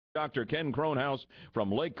Dr. Ken Cronhouse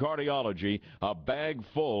from Lake Cardiology, a bag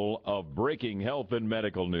full of breaking health and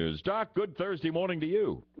medical news. Doc, good Thursday morning to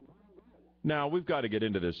you. Now, we've got to get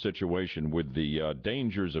into this situation with the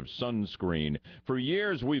dangers of sunscreen. For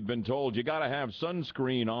years, we've been told you got to have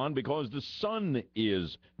sunscreen on because the sun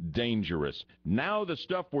is dangerous. Now, the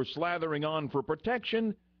stuff we're slathering on for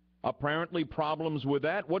protection, apparently problems with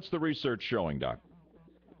that. What's the research showing, Doc?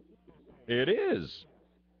 It is.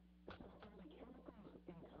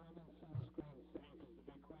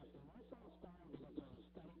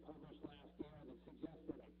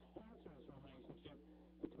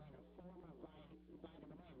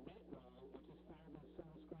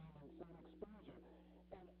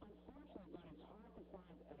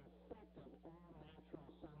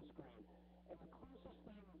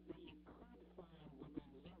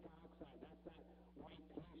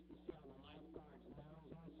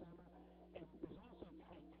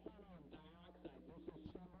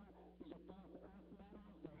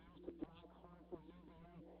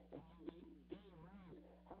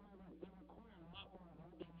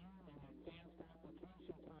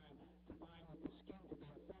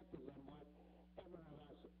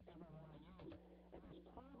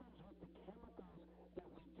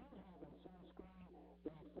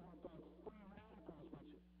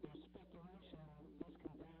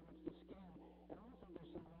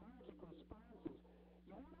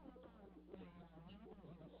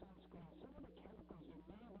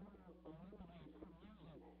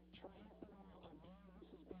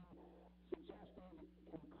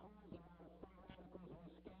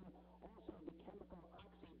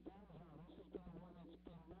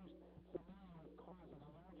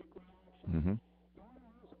 Mm-hmm.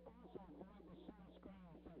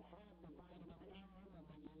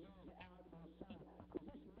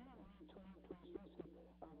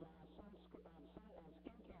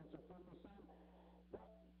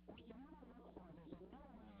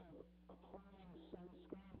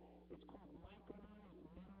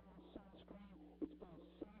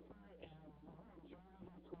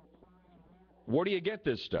 Where do you get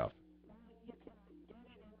this stuff?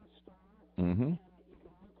 Mm-hmm.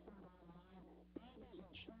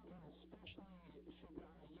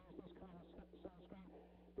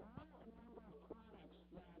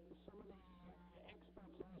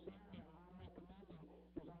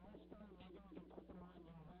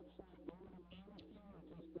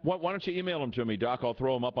 Why don't you email them to me, Doc? I'll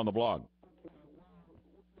throw them up on the blog.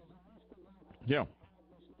 Yeah.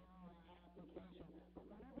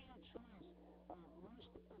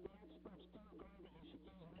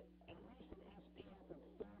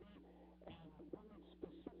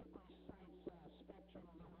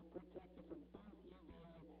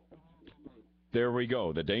 There we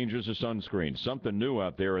go. The dangers of sunscreen. Something new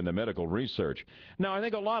out there in the medical research. Now, I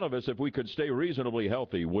think a lot of us, if we could stay reasonably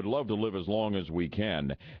healthy, would love to live as long as we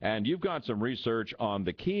can. And you've got some research on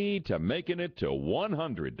the key to making it to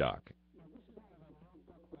 100, Doc.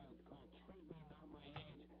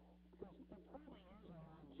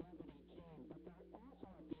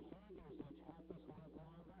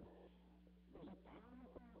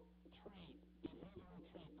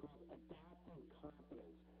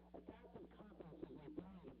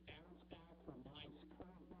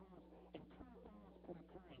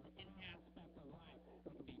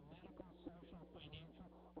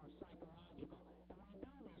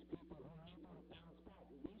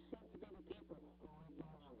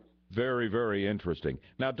 Very, very interesting.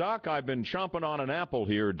 Now, Doc, I've been chomping on an apple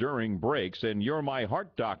here during breaks, and you're my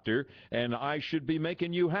heart doctor, and I should be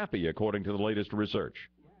making you happy, according to the latest research.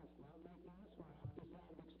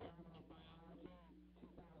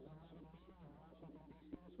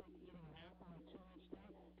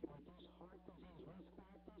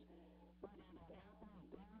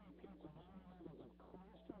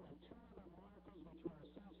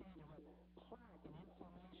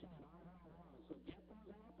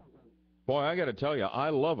 Boy, I got to tell you, I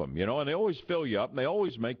love them, and they always fill you up, and they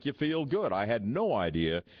always make you feel good. I had no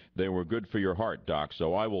idea they were good for your heart, Doc,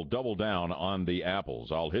 so I will double down on the apples.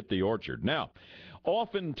 I'll hit the orchard. Now,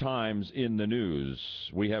 oftentimes in the news,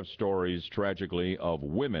 we have stories, tragically, of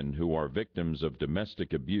women who are victims of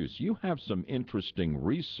domestic abuse. You have some interesting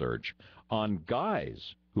research on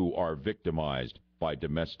guys who are victimized by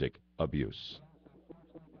domestic abuse.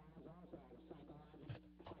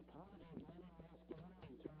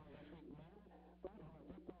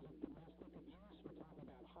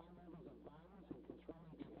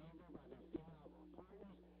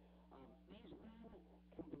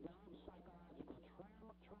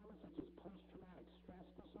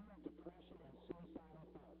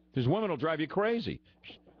 These women will drive you crazy.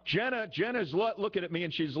 Jenna's looking at me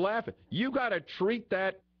and she's laughing. You got to treat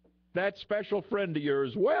that that special friend of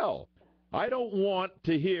yours well. I don't want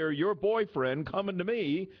to hear your boyfriend coming to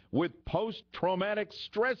me with post-traumatic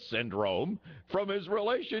stress syndrome from his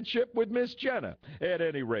relationship with Miss Jenna. At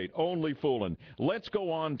any rate, only fooling. Let's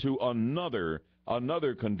go on to another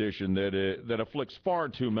condition that afflicts far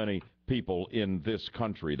too many people in this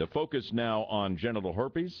country. The focus now on genital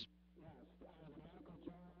herpes.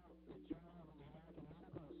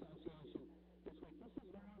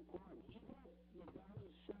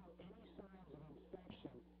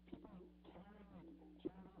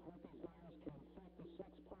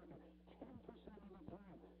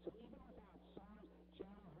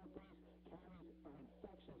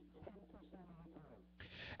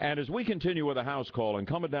 And as we continue with a house call and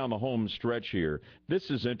coming down the home stretch here, this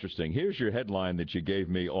is interesting. Here's your headline that you gave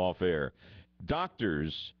me off air.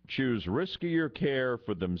 Doctors choose riskier care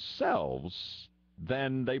for themselves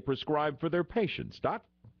than they prescribe for their patients. Doc?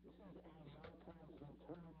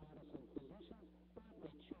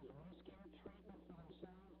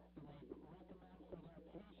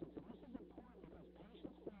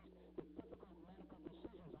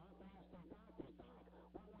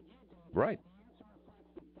 Right.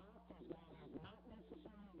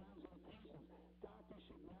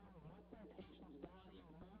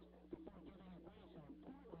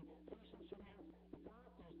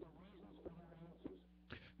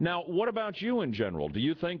 Now, what about you in general? Do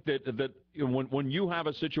you think that when you have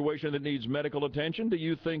a situation that needs medical attention, do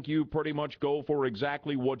you think you pretty much go for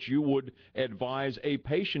exactly what you would advise a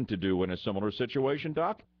patient to do in a similar situation,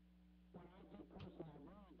 Doc?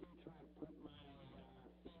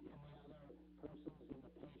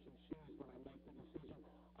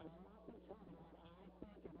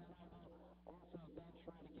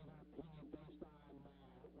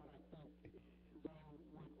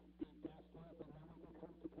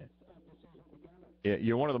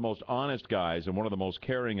 You're one of the most honest guys and one of the most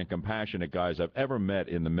caring and compassionate guys I've ever met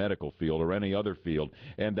in the medical field or any other field,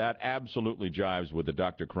 and that absolutely jives with the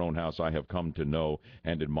Dr. Cronhouse I have come to know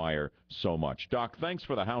and admire so much. Doc, thanks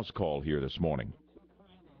for the house call here this morning.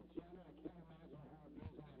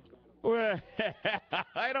 Well,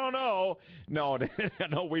 I don't know. No,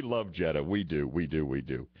 no, we love Jetta. We do.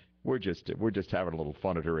 We're just having a little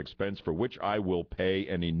fun at her expense, for which I will pay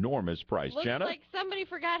an enormous price. Looks Jenna? like somebody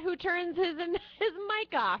forgot who turns his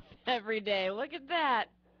mic off every day. Look at that.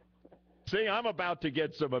 See, I'm about to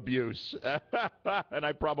get some abuse, and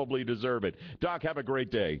I probably deserve it. Doc, have a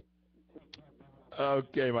great day.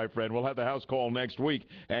 Okay, my friend. We'll have the house call next week,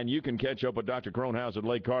 and you can catch up with Dr. Cronhouse at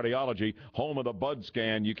Lake Cardiology, home of the Bud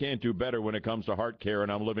Scan. You can't do better when it comes to heart care,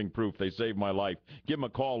 and I'm living proof. They saved my life. Give them a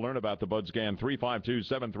call. Learn about the Bud Scan.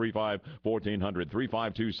 352-735-1400.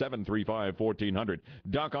 352-735-1400.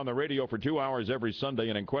 Doc on the radio for 2 hours every Sunday.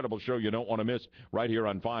 An incredible show you don't want to miss right here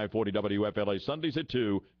on 540 WFLA. Sundays at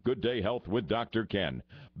 2. Good Day Health with Dr. Ken.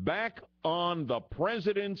 Back on the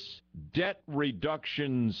President's debt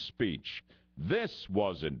reduction speech. This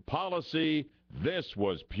wasn't policy. This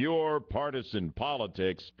was pure partisan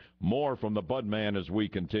politics. More from the Bud Man as we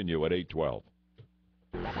continue at 8:12.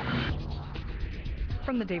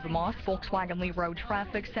 From the David Moss Volkswagen Lee Road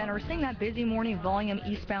Traffic Center, seeing that busy morning volume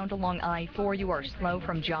eastbound along I-4. You are slow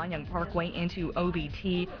from John Young Parkway into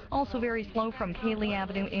OBT. Also very slow from Cayley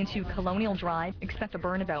Avenue into Colonial Drive. Expect to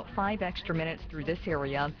burn about 5 extra minutes through this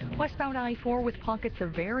area. Westbound I-4 with pockets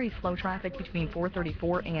of very slow traffic between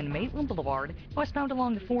 434 and Maitland Boulevard. Westbound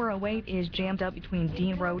along the 408 is jammed up between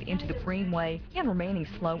Dean Road into the Greenway and remaining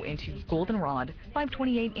slow into Goldenrod.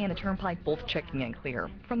 528 and the Turnpike both checking in clear.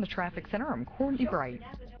 From the Traffic Center, I'm Courtney Bright.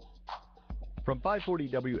 From 540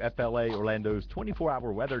 WFLA, Orlando's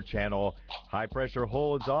 24-hour weather channel, high pressure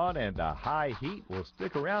holds on and the high heat will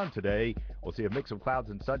stick around today. We'll see a mix of clouds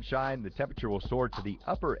and sunshine. The temperature will soar to the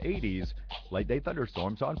upper 80s. Late day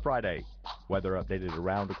thunderstorms on Friday. Weather updated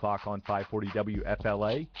around the clock on 540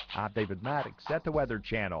 WFLA. I'm David Maddox at the Weather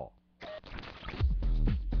Channel.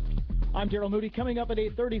 I'm Daryl Moody. Coming up at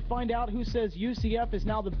 8:30, find out who says UCF is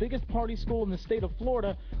now the biggest party school in the state of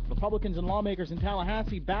Florida. Republicans and lawmakers in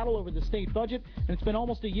Tallahassee battle over the state budget, and it's been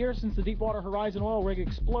almost a year since the Deepwater Horizon oil rig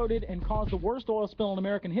exploded and caused the worst oil spill in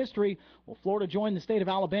American history. Will Florida join the state of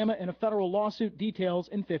Alabama in a federal lawsuit? Details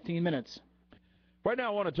in 15 minutes. Right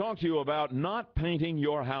now, I want to talk to you about not painting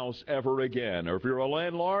your house ever again. Or if you're a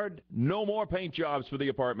landlord, no more paint jobs for the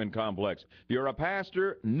apartment complex. If you're a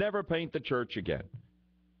pastor, never paint the church again.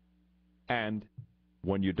 And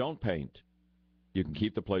when you don't paint, you can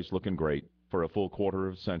keep the place looking great for a full quarter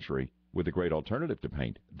of a century with a great alternative to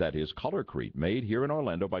paint. That is Colorcrete, made here in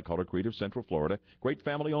Orlando by Colorcrete of Central Florida. Great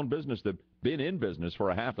family-owned business that been in business for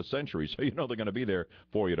a half a century, so you know they're going to be there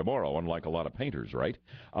for you tomorrow, unlike a lot of painters, right?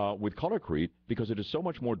 With Colorcrete, because it is so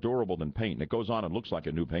much more durable than paint, and it goes on and looks like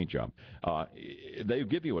a new paint job, they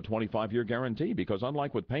give you a 25-year guarantee, because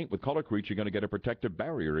unlike with paint, with Colorcrete, you're going to get a protective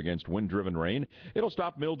barrier against wind-driven rain. It'll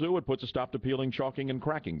stop mildew. It puts a stop to peeling, chalking, and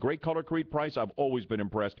cracking. Great Colorcrete price. I've always been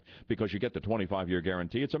impressed because you get the 25-year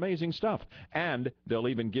guarantee. It's amazing stuff. And they'll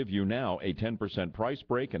even give you now a 10% price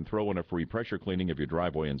break and throw in a free pressure cleaning of your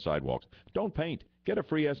driveway and sidewalks. Don't paint. Get a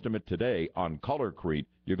free estimate today on Colorcrete.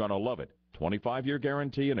 You're going to love it. 25-year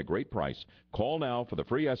guarantee and a great price. Call now for the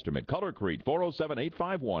free estimate. Colorcrete,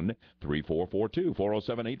 407-851-3442,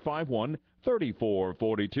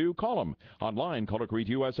 407-851-3442. Call them online,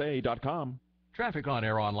 colorcreteusa.com. Traffic on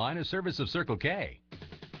Air Online, a service of Circle K.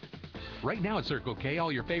 Right now at Circle K,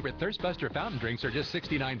 all your favorite Thirstbuster fountain drinks are just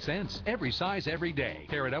 69 cents. Every size, every day.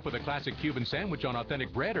 Pair it up with a classic Cuban sandwich on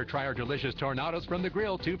authentic bread, or try our delicious Tornados from the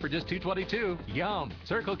grill, 2 for just $2.22. Yum!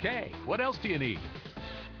 Circle K. What else do you need?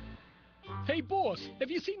 Hey, boss, have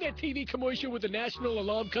you seen that TV commercial with the National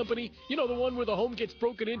Alarm Company? You know, the one where the home gets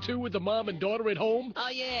broken into with the mom and daughter at home? Oh,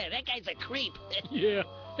 yeah, that guy's a creep. Yeah.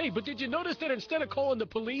 Hey, but did you notice that instead of calling the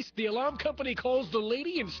police, the alarm company calls the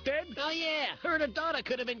lady instead? Oh, yeah, her and her daughter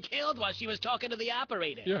could have been killed while she was talking to the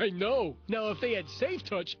operator. Yeah, I know. Now, if they had Safe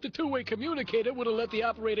Touch, the two-way communicator would have let the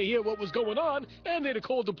operator hear what was going on, and they'd have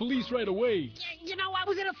called the police right away. You know, I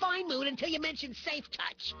was in a fine mood until you mentioned Safe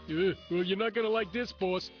Touch. Yeah, well, you're not going to like this,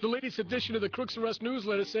 boss. The latest edition of the Crooks R Us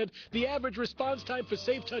newsletter said the average response time for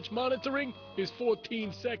Safe Touch monitoring is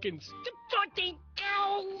 14 seconds. 14?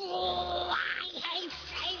 Oh, I hate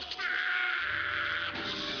Safe Touch!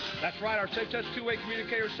 That's right, our Safe Touch two-way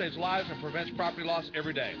communicator saves lives and prevents property loss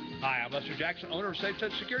every day. Hi, I'm Lester Jackson, owner of Safe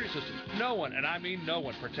Touch Security Systems. No one, and I mean no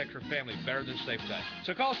one, protects your family better than Safe Touch.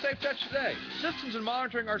 So call Safe Touch today. Systems and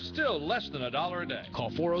monitoring are still less than $1 a day.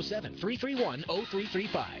 Call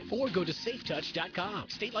 407-331-0335 or go to safetouch.com.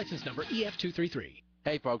 State license number EF233.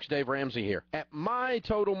 Hey folks, Dave Ramsey here. At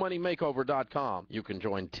MyTotalMoneyMakeover.com, you can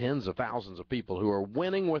join tens of thousands of people who are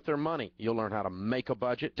winning with their money. You'll learn how to make a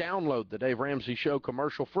budget, download the Dave Ramsey Show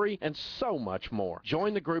commercial free, and so much more.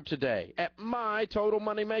 Join the group today at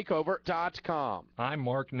MyTotalMoneyMakeover.com. I'm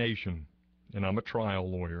Mark Nation, and I'm a trial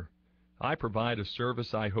lawyer. I provide a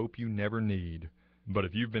service I hope you never need. But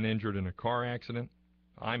if you've been injured in a car accident,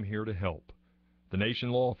 I'm here to help. The Nation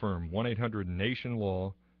Law Firm,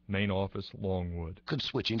 1-800-NATION-LAW, main office, Longwood. Could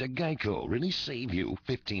switching to Geico really save you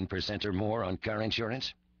 15% or more on car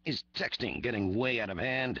insurance? Is texting getting way out of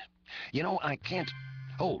hand? You know, I can't...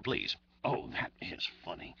 Hold, please. Oh, that is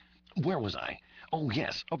funny. Where was I? Oh,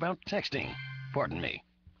 yes, about texting. Pardon me.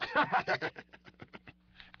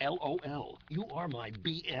 LOL, you are my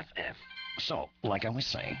BFF. So, like I was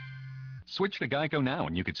saying... Switch to Geico now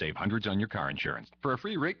and you could save hundreds on your car insurance. For a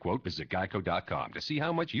free rate quote, visit geico.com to see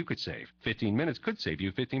how much you could save. 15 minutes could save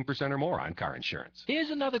you 15% or more on car insurance. Here's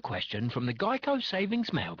another question from the Geico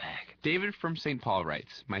Savings Mailbag. David from St. Paul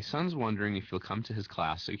writes, my son's wondering if you'll come to his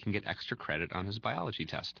class so he can get extra credit on his biology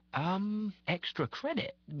test. Extra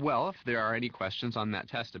credit? Well, if there are any questions on that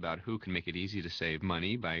test about who can make it easy to save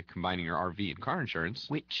money by combining your RV and car insurance...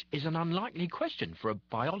 Which is an unlikely question for a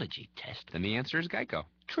biology test. Then the answer is Geico.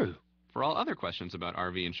 True. For all other questions about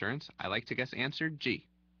RV insurance, I like to guess answer G.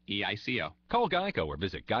 EICO. Call Geico or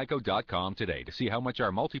visit geico.com today to see how much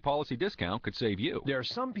our multi-policy discount could save you. There are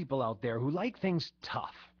some people out there who like things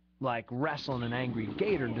tough, like wrestling an angry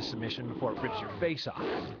gator into submission before it rips your face off,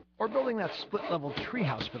 or building that split-level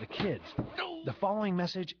treehouse for the kids. The following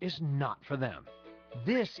message is not for them.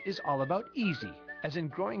 This is all about easy, as in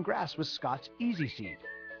growing grass with Scott's Easy Seed.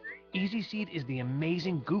 Easy Seed is the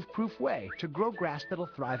amazing goof-proof way to grow grass that'll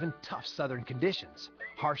thrive in tough southern conditions.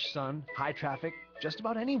 Harsh sun, high traffic, just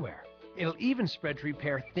about anywhere. It'll even spread to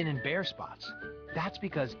repair thin and bare spots. That's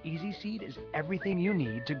because Easy Seed is everything you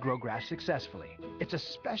need to grow grass successfully. It's a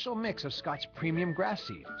special mix of Scott's premium grass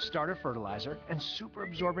seed, starter fertilizer, and super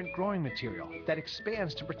absorbent growing material that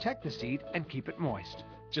expands to protect the seed and keep it moist.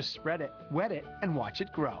 Just spread it, wet it, and watch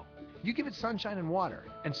it grow. You give it sunshine and water,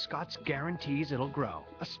 and Scott's guarantees it'll grow,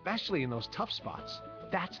 especially in those tough spots.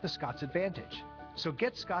 That's the Scott's advantage. So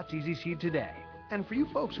get Scott's Easy Seed today. And for you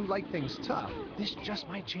folks who like things tough, this just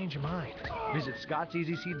might change your mind. Visit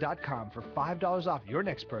ScottsEasySeed.com for $5 off your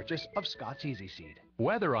next purchase of Scott's Easy Seed.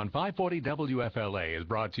 Weather on 540 WFLA is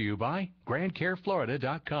brought to you by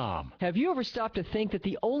GrandCareFlorida.com. Have you ever stopped to think that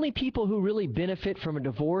the only people who really benefit from a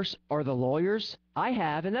divorce are the lawyers? I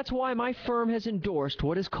have, and that's why my firm has endorsed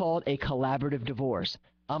what is called a collaborative divorce.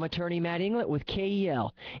 I'm attorney Matt Inglett with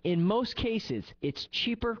KEL. In most cases, it's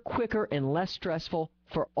cheaper, quicker, and less stressful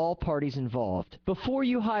for all parties involved. Before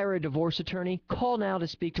you hire a divorce attorney, call now to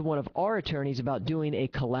speak to one of our attorneys about doing a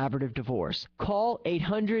collaborative divorce. Call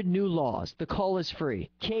 800-NEW-LAWS. The call is free.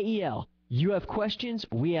 KEL. You have questions,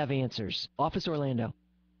 we have answers. Office Orlando.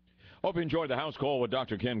 Hope you enjoyed the house call with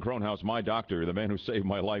Dr. Ken Kronhaus, my doctor, the man who saved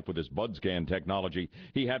my life with his bud scan technology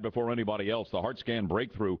he had before anybody else, the heart scan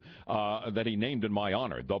breakthrough that he named in my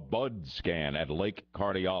honor, the bud scan at Lake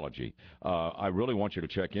Cardiology. I really want you to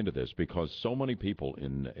check into this because so many people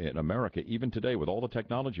in America, even today with all the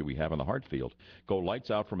technology we have in the heart field, go lights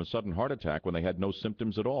out from a sudden heart attack when they had no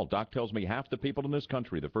symptoms at all. Doc tells me half the people in this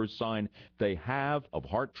country, the first sign they have of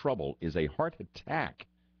heart trouble is a heart attack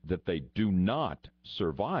that they do not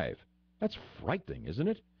survive. That's frightening, isn't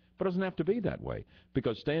it? But it doesn't have to be that way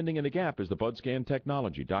because standing in the gap is the bud scan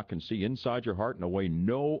technology. Doc can see inside your heart in a way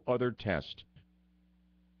no other test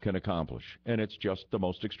can accomplish, and it's just the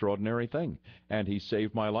most extraordinary thing. And he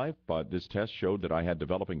saved my life, but this test showed that I had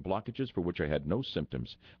developing blockages for which I had no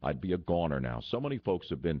symptoms. I'd be a goner now. So many folks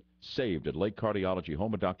have been saved at Lake Cardiology,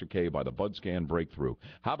 home of Dr. K, by the bud scan breakthrough.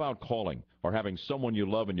 How about calling or having someone you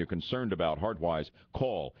love and you're concerned about heart-wise,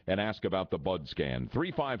 call and ask about the bud scan.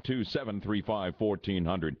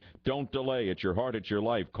 352-735-1400. Don't delay. It's your heart, it's your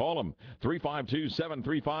life. Call them.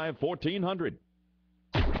 352-735-1400.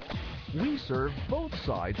 We serve both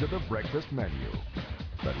sides of the breakfast menu,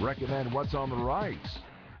 but recommend what's on the right.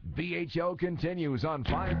 BHL continues on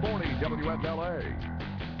 540 WFLA.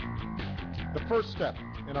 The first step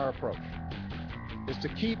in our approach is to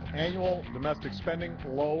keep annual domestic spending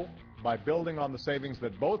low by building on the savings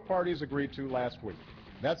that both parties agreed to last week.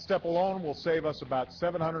 That step alone will save us about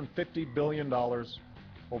 $750 billion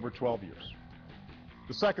over 12 years.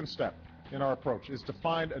 The second step in our approach is to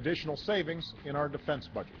find additional savings in our defense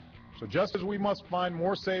budget. So just as we must find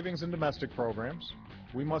more savings in domestic programs,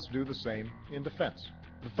 we must do the same in defense.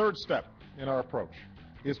 The third step in our approach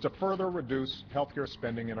is to further reduce healthcare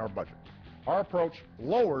spending in our budget. Our approach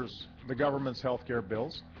lowers the government's healthcare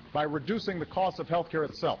bills by reducing the cost of healthcare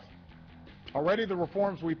itself. Already the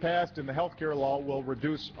reforms we passed in the healthcare law will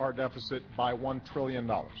reduce our deficit by $1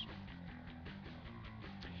 trillion.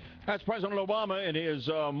 That's President Obama in his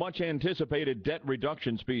much-anticipated debt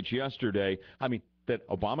reduction speech yesterday. I mean, that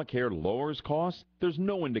Obamacare lowers costs? There's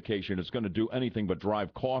no indication it's going to do anything but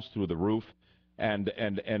drive costs through the roof and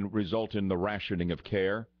result in the rationing of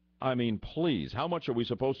care. I mean, please, how much are we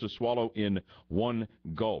supposed to swallow in one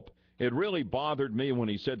gulp? It really bothered me when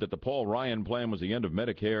he said that the Paul Ryan plan was the end of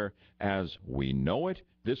Medicare as we know it.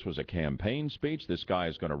 This was a campaign speech. This guy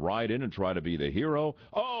is going to ride in and try to be the hero.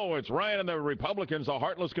 Oh, it's Ryan and the Republicans, the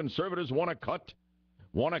heartless conservatives want to cut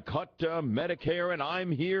Medicare, and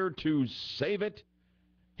I'm here to save it.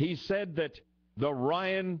 He said that the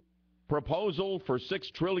Ryan proposal for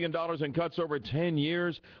 $6 trillion in cuts over 10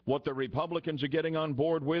 years, what the Republicans are getting on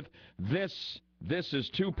board with, this is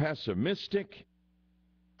too pessimistic,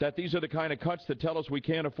 that these are the kind of cuts that tell us we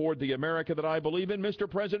can't afford the America that I believe in. Mr.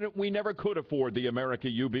 President, we never could afford the America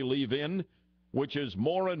you believe in, which is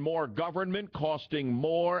more and more government costing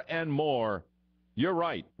more and more. You're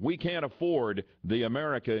right. We can't afford the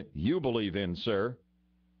America you believe in, sir.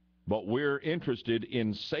 But we're interested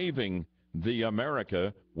in saving the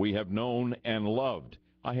America we have known and loved.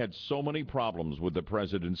 I had so many problems with the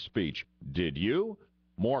president's speech. Did you?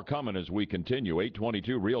 More coming as we continue.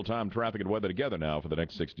 822 real-time traffic and weather together now for the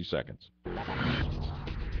next 60 seconds.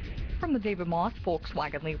 From the David Moss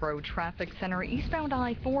Volkswagen Lee Road Traffic Center, eastbound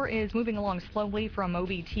I-4 is moving along slowly from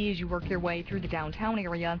OBT as you work your way through the downtown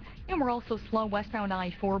area. And we're also slow westbound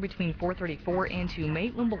I-4 between 434 into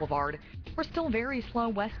Maitland Boulevard. We're still very slow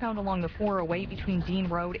westbound along the 408 between Dean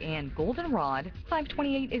Road and Goldenrod.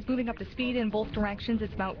 528 is moving up to speed in both directions.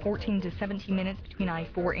 It's about 14 to 17 minutes between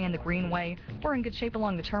I-4 and the Greenway. We're in good shape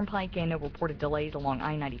along the Turnpike and no reported delays along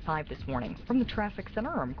I-95 this morning. From the Traffic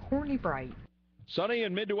Center, I'm Courtney Bright. Sunny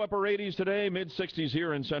and mid to upper 80s today, mid-60s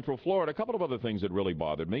here in Central Florida. A couple of other things that really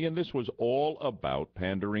bothered me, and this was all about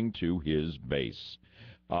pandering to his base.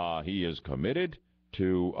 He is committed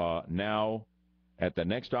to now, at the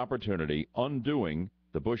next opportunity, undoing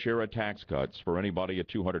the Bush-era tax cuts for anybody at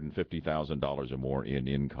 $250,000 or more in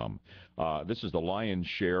income. This is the lion's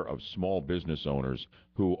share of small business owners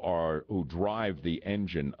who drive the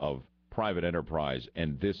engine of private enterprise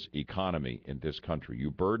and this economy in this country.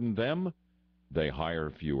 You burden them, they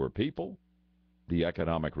hire fewer people. The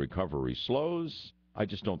economic recovery slows. I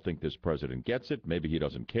just don't think this president gets it. Maybe he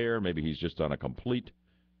doesn't care. Maybe he's just on a complete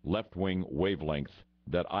left-wing wavelength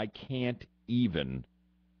that I can't even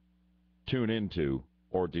tune into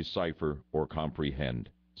or decipher or comprehend.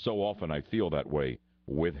 So often I feel that way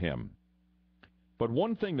with him. But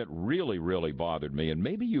one thing that really, really bothered me, and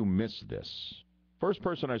maybe you missed this, First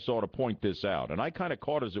person I saw to point this out, and I kind of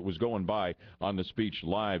caught as it was going by on the speech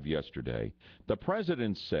live yesterday. The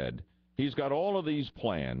president said he's got all of these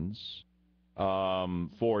plans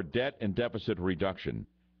for debt and deficit reduction,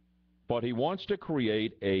 but he wants to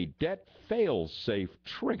create a debt fail-safe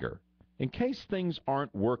trigger in case things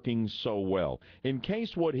aren't working so well, in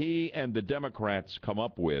case what he and the Democrats come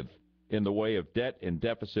up with in the way of debt and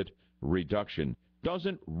deficit reduction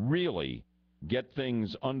doesn't really get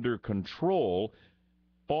things under control.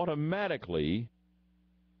 Automatically,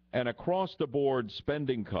 an across-the-board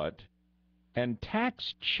spending cut and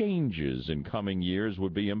tax changes in coming years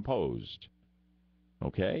would be imposed.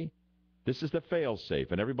 Okay? This is the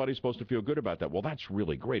fail-safe, and everybody's supposed to feel good about that. Well, that's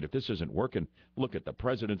really great. If this isn't working, look at the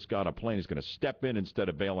president's got a plan. He's going to step in instead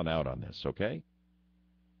of bailing out on this, okay?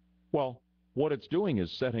 Well, what it's doing is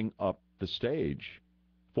setting up the stage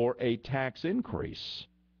for a tax increase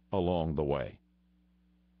along the way.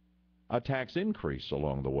 A tax increase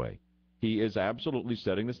along the way. He is absolutely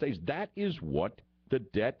setting the stage. That is what the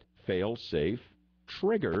debt fail-safe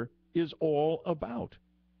trigger is all about.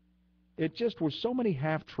 It just was so many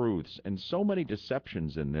half-truths and so many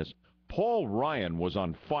deceptions in this. Paul Ryan was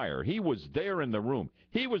on fire. He was there in the room.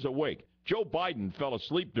 He was awake. Joe Biden fell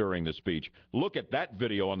asleep during the speech. Look at that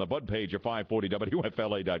video on the Bud page of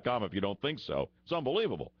 540WFLA.com if you don't think so. It's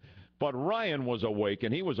unbelievable. But Ryan was awake,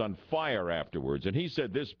 and he was on fire afterwards, and he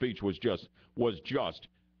said this speech was just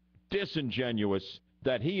disingenuous,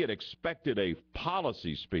 that he had expected a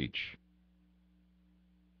policy speech.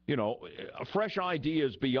 You know, fresh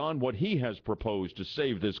ideas beyond what he has proposed to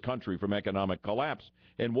save this country from economic collapse.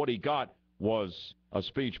 And what he got was a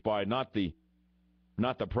speech by not the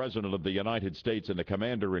President of the United States and the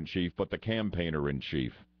Commander-in-Chief, but the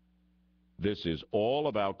campaigner-in-Chief. This is all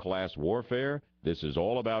about class warfare. This is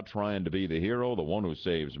all about trying to be the hero, the one who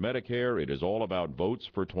saves Medicare. It is all about votes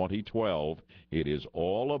for 2012. It is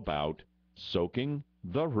all about soaking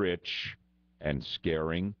the rich and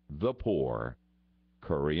scaring the poor,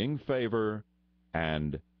 currying favor,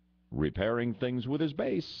 and repairing things with his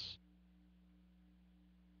base,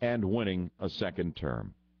 and winning a second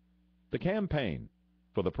term. The campaign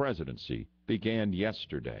for the presidency began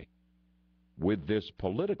yesterday with this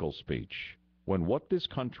political speech, when what this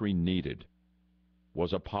country needed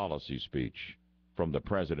was a policy speech from the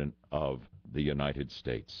President of the United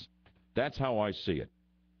States. That's how I see it.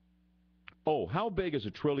 Oh, how big is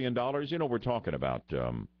 $1 trillion? You know, we're talking about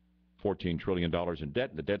 $14 trillion in debt,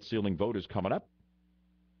 and the debt ceiling vote is coming up.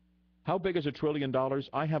 How big is $1 trillion?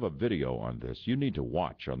 I have a video on this you need to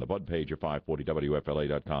watch on the Bud page of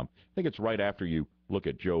 540WFLA.com. I think it's right after you look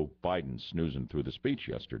at Joe Biden snoozing through the speech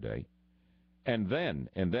yesterday. And then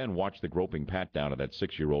watch the groping pat-down of that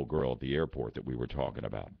 6-year-old girl at the airport that we were talking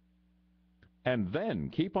about. And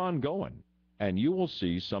then keep on going, and you will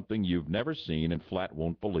see something you've never seen and flat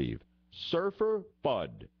won't believe. Surfer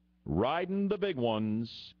Bud riding the big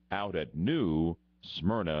ones out at New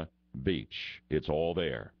Smyrna Beach. It's all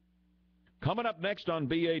there. Coming up next on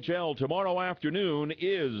BHL tomorrow afternoon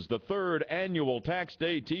is the 3rd annual Tax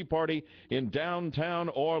Day Tea Party in downtown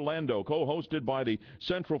Orlando, co-hosted by the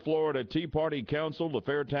Central Florida Tea Party Council, the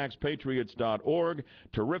FairTaxPatriots.org,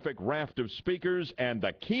 terrific raft of speakers, and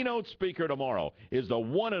the keynote speaker tomorrow is the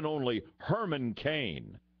one and only Herman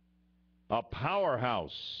Cain, a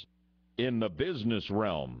powerhouse in the business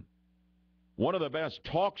realm, one of the best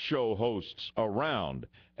talk show hosts around,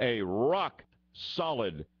 a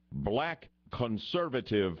rock-solid black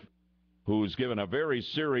conservative who's given a very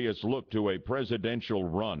serious look to a presidential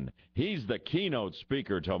run. He's the keynote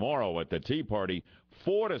speaker tomorrow at the Tea Party,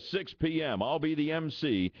 4 to 6 p.m. I'll be the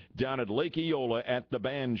MC down at Lake Eola at the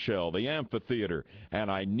Bandshell, the amphitheater,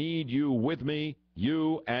 and I need you with me,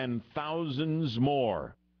 you and thousands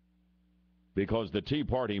more, because the Tea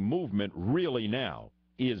Party movement really now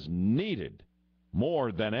is needed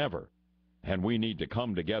more than ever, and we need to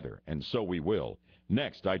come together, and so we will.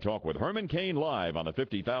 Next, I talk with Herman Cain live on the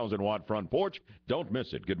 50,000-watt front porch. Don't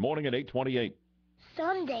miss it. Good morning at 8:28.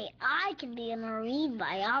 Someday I can be a marine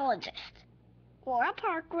biologist. Or a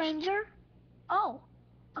park ranger. Oh,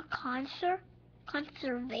 a conservationist.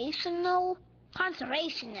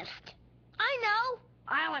 I know.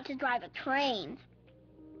 I want to drive a train.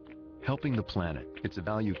 Helping the planet. It's a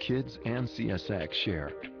value kids and CSX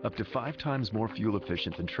share. Up to 5 times more fuel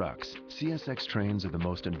efficient than trucks, CSX trains are the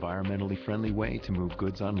most environmentally friendly way to move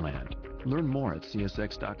goods on land. Learn more at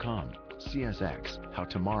csx.com. CSX, how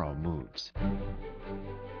tomorrow moves.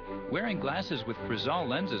 Wearing glasses with Crizal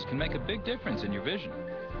lenses can make a big difference in your vision.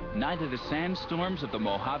 Neither the sandstorms of the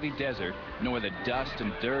Mojave Desert, nor the dust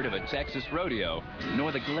and dirt of a Texas rodeo,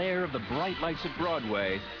 nor the glare of the bright lights of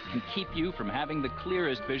Broadway can keep you from having the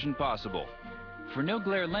clearest vision possible. For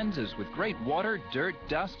no-glare lenses with great water, dirt,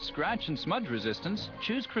 dust, scratch, and smudge resistance,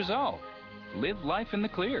 choose Crizal. Live life in the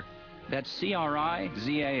clear. That's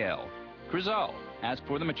C-R-I-Z-A-L. Crizal. Ask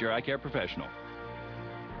for them at your eye care professional.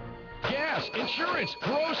 Gas, insurance,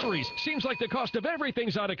 groceries. Seems like the cost of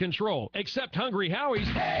everything's out of control, except Hungry Howie's.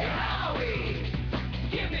 Hey, Howie!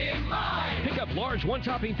 Give me mine! Pick up large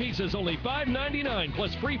one-topping pizzas, only $5.99,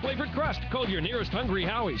 plus free flavored crust. Call your nearest Hungry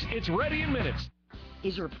Howie's. It's ready in minutes.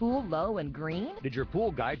 Is your pool low and green? Did your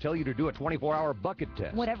pool guy tell you to do a 24-hour bucket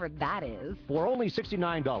test? Whatever that is. For only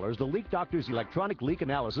 $69, the Leak Doctor's electronic leak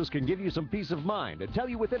analysis can give you some peace of mind and tell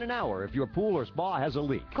you within an hour if your pool or spa has a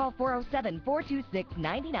leak. Call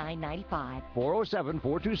 407-426-9995.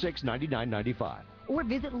 407-426-9995. Or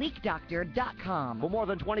visit leakdoctor.com. For more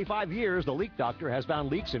than 25 years, the Leak Doctor has found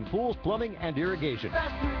leaks in pools, plumbing, and irrigation.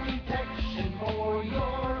 Faster detection for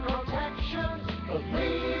your protection. The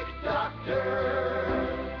Leak Doctor.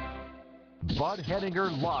 Bud Henninger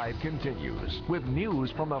Live continues with news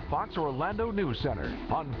from the Fox Orlando News Center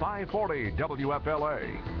on 540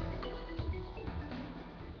 WFLA.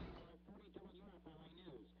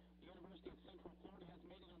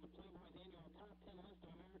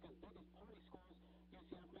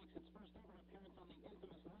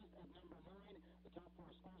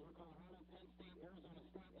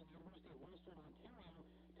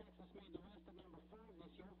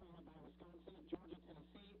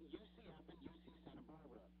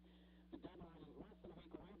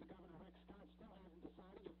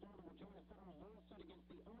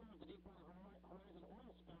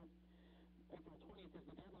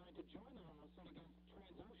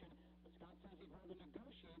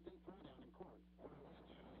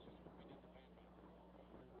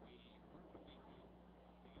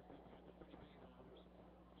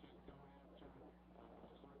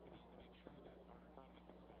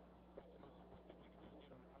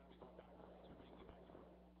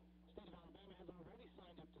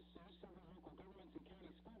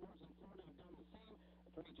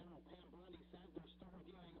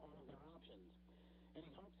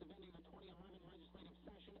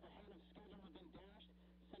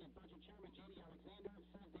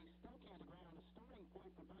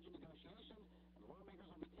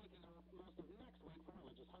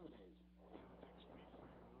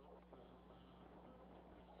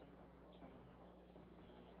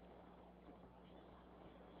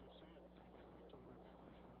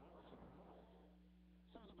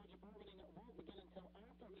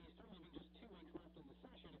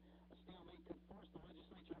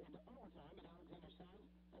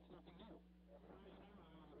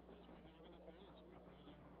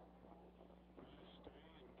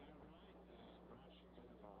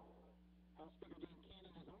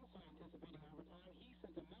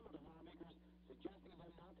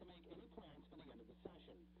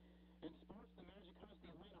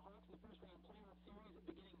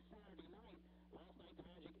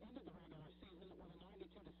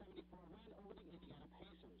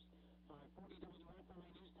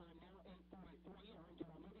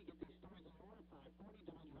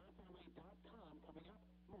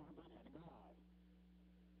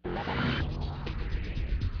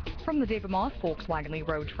 From the David Moss Volkswagen Lee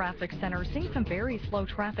Road Traffic Center, seeing some very slow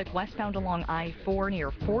traffic westbound along I-4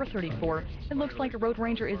 near 434. It looks like a road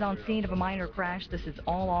ranger is on scene of a minor crash. This is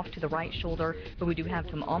all off to the right shoulder, but we do have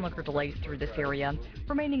some onlooker delays through this area.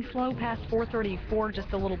 Remaining slow past 434,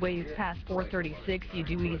 just a little ways past 436. You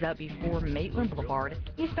do ease up before Maitland Boulevard.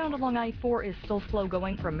 Eastbound along I-4 is still slow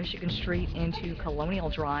going from Michigan Street into Colonial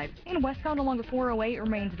Drive. And westbound along the 408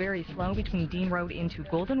 remains very slow between Dean Road into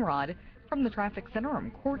Goldenrod. From the Traffic Center,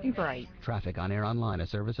 I'm Courtney Bright. Traffic on Air Online, a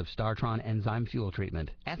service of StarTron Enzyme Fuel Treatment.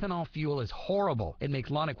 Ethanol fuel is horrible. It makes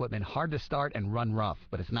lawn equipment hard to start and run rough.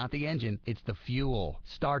 But it's not the engine, it's the fuel.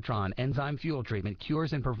 StarTron Enzyme Fuel Treatment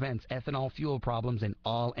cures and prevents ethanol fuel problems in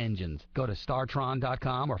all engines. Go to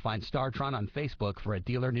StarTron.com or find StarTron on Facebook for a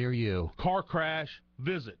dealer near you. Car crash,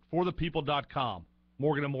 visit forthepeople.com.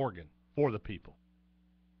 Morgan & Morgan, for the people.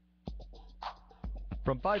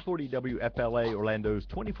 From 540 WFLA, Orlando's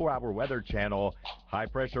 24-hour weather channel, high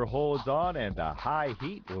pressure holds on and the high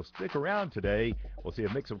heat will stick around today. We'll see a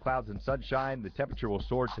mix of clouds and sunshine. The temperature will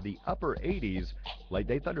soar to the upper 80s. Late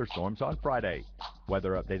day thunderstorms on Friday.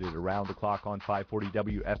 Weather updated around the clock on 540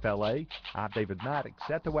 WFLA. I'm David Maddox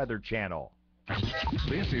at the Weather Channel.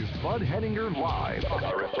 This is Bud Henninger Live.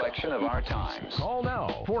 A reflection of our times. Call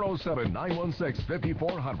now,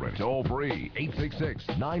 407-916-5400. Toll free,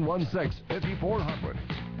 866-916-5400.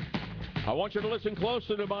 I want you to listen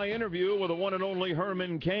closely to my interview with the one and only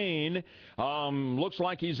Herman Cain. Looks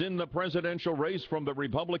like he's in the presidential race from the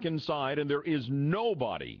Republican side, and there is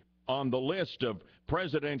nobody on the list of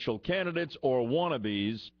presidential candidates or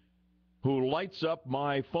wannabes who lights up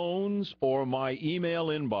my phones or my email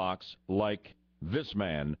inbox like this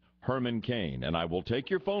man, Herman Cain. And I will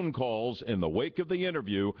take your phone calls in the wake of the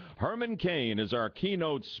interview. Herman Cain is our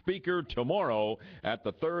keynote speaker tomorrow at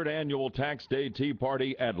the 3rd Annual Tax Day Tea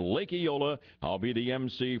Party at Lake Eola. I'll be the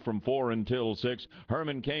MC from 4 until 6.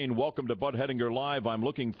 Herman Cain, welcome to Bud Hettinger Live. I'm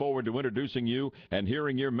looking forward to introducing you and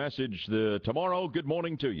hearing your message tomorrow. Good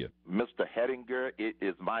morning to you. Mr. Hettinger, it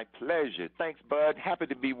is my pleasure. Thanks, Bud. Happy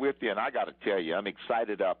to be with you. And I got to tell you, I'm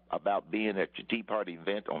excited about being at your Tea Party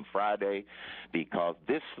event on Friday because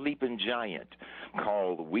this sleeping giant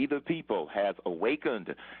called We the People has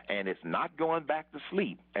awakened, and it's not going back to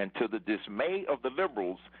sleep. And to the dismay of the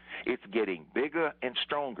liberals, it's getting bigger and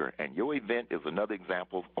stronger. And your event is another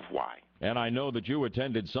example of why. And I know that you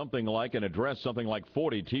attended something like and addressed something like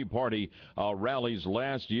 40 Tea Party rallies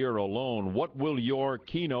last year alone. What will your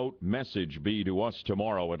keynote message be to us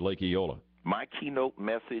tomorrow at Lake Eola? My keynote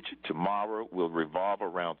message tomorrow will revolve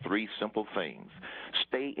around 3 simple things.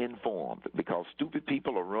 Stay informed, because stupid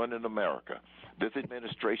people are running America. This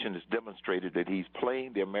administration has demonstrated that he's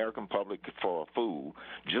playing the American public for a fool.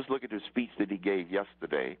 Just look at the speech that he gave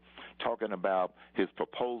yesterday, talking about his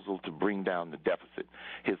proposal to bring down the deficit.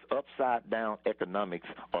 His upside-down economics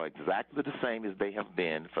are exactly the same as they have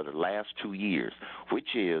been for the last 2 years,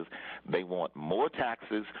 which is they want more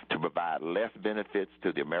taxes to provide less benefits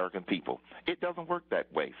to the American people. It doesn't work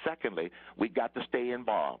that way. Secondly, we got to stay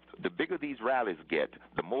involved. The bigger these rallies get,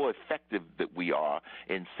 the more effective that we are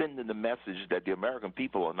in sending the message that the American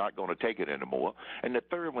people are not going to take it anymore. And the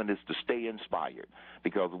third one is to stay inspired,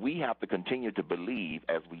 because we have to continue to believe,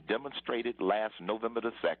 as we demonstrated last November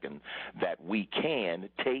the 2nd, that we can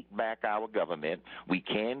take back our government, we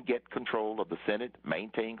can get control of the Senate,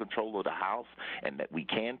 maintain control of the House, and that we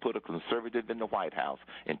can put a conservative in the White House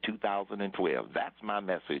in 2012. That's my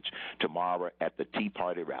message tomorrow at the Tea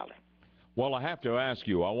Party rally. Well, I have to ask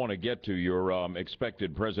you, I want to get to your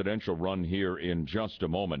expected presidential run here in just a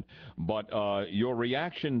moment, but your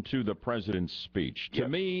reaction to the president's speech. To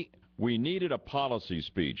me, we needed a policy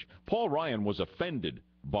speech. Paul Ryan was offended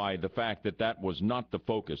by the fact that that was not the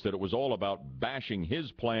focus, that it was all about bashing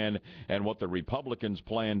his plan and what the Republicans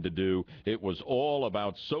planned to do. It was all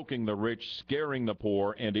about soaking the rich, scaring the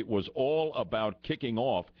poor, and it was all about kicking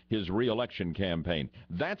off his reelection campaign.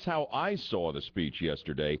 That's how I saw the speech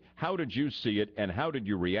yesterday. How did you see it, and how did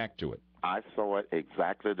you react to it? I saw it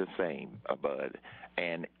exactly the same, Bud,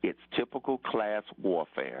 and it's typical class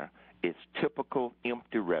warfare. It's typical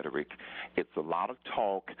empty rhetoric. It's a lot of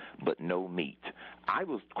talk, but no meat. I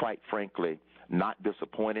was, quite frankly, not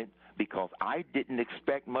disappointed because I didn't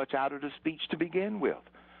expect much out of the speech to begin with.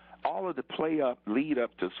 All of the lead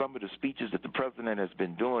up to some of the speeches that the president has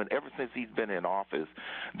been doing ever since he's been in office,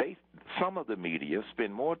 some of the media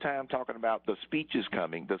spend more time talking about the speech is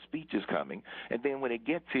coming, and then when it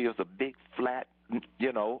gets here, it's a big flat,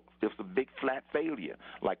 it's a big flat failure,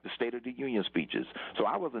 like the State of the Union speeches. So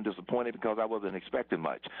I wasn't disappointed because I wasn't expecting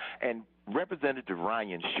much. And Representative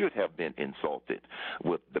Ryan should have been insulted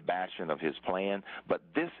with the bashing of his plan, but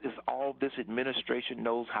this is all this administration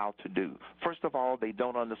knows how to do. First of all, they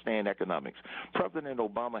don't understand economics. President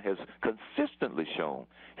Obama has consistently shown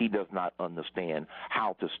he does not understand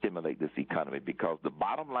how to stimulate this economy, because the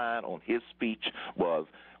bottom line on his speech was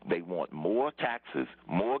they want more taxes,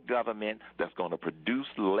 more government that's going to produce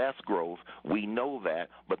less growth. We know that,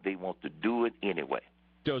 but they want to do it anyway.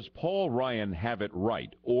 Does Paul Ryan have it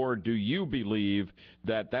right, or do you believe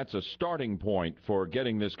that that's a starting point for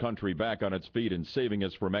getting this country back on its feet and saving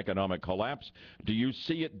us from economic collapse? Do you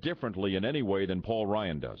see it differently in any way than Paul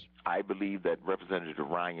Ryan does? I believe that Representative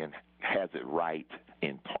Ryan has it right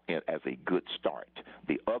as a good start.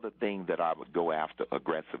 The other thing that I would go after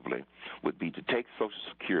aggressively would be to take Social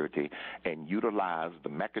Security and utilize the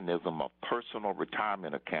mechanism of personal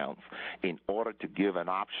retirement accounts in order to give an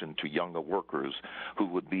option to younger workers who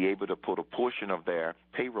would be able to put a portion of their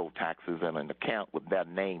payroll taxes in an account with their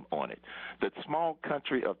name on it. The small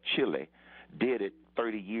country of Chile did it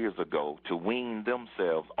 30 years ago to wean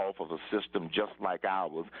themselves off of a system just like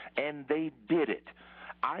ours, and they did it.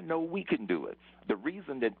 I know we can do it. The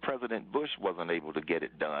reason that President Bush wasn't able to get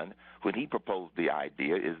it done when he proposed the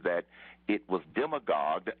idea is that it was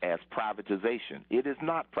demagogued as privatization. It is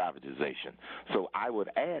not privatization. So I would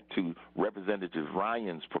add to Representative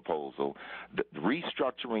Ryan's proposal the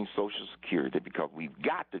restructuring Social Security, because we've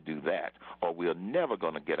got to do that, or we're never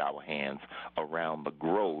going to get our hands around the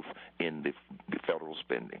growth in the federal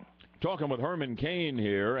spending. Talking with Herman Cain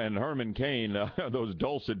here, and Herman Cain, those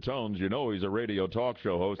dulcet tones, you know he's a radio talk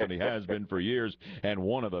show host, and he has been for years, and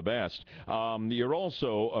one of the best. You're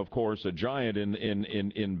also, of course, a giant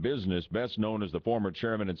in business, best known as the former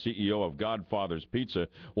chairman and CEO of Godfather's Pizza.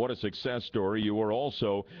 What a success story. You were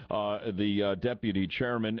also the deputy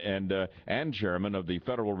chairman and chairman of the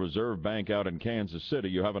Federal Reserve Bank out in Kansas City.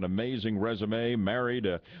 You have an amazing resume, married,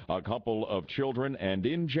 a couple of children, and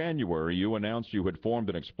in January you announced you had formed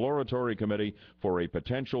an exploratory committee for a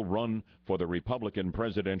potential run for the Republican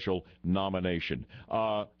presidential nomination.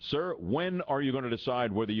 Sir, when are you going to decide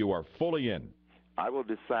whether you are fully in? I will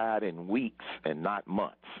decide in weeks and not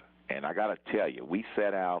months. And I got to tell you, we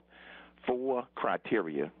set out 4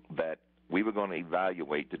 criteria that we were going to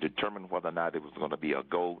evaluate to determine whether or not it was going to be a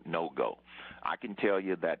go, no-go. I can tell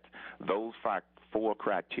you that those 4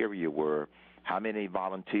 criteria were how many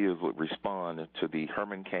volunteers would respond to the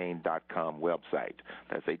HermanCain.com website.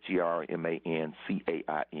 That's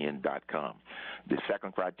HermanCain.com. The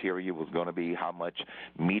second criteria was going to be how much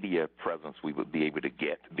media presence we would be able to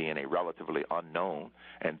get, being a relatively unknown.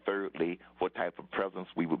 And thirdly, what type of presence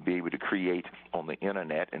we would be able to create on the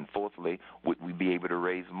Internet. And fourthly, would we be able to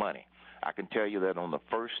raise money? I can tell you that on the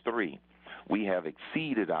first 3, we have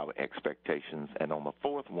exceeded our expectations, and on the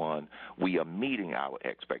 4th one, we are meeting our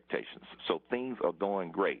expectations. So things are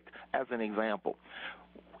going great. As an example,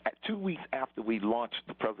 2 weeks after we launched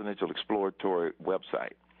the Presidential Exploratory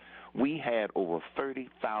website, we had over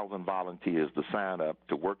 30,000 volunteers to sign up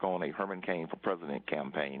to work on a Herman Cain for President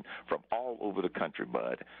campaign from all over the country,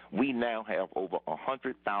 Bud. We now have over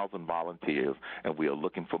 100,000 volunteers, and we are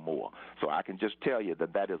looking for more. So I can just tell you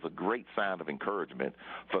that that is a great sign of encouragement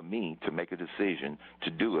for me to make a decision to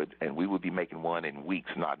do it, and we will be making one in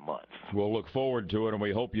weeks, not months. We'll look forward to it, and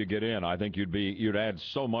we hope you get in. I think you'd add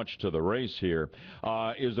so much to the race here.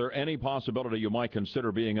 Is there any possibility you might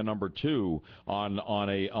consider being a number 2 on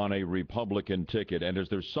a Republican ticket, and is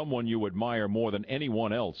there someone you admire more than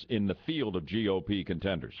anyone else in the field of GOP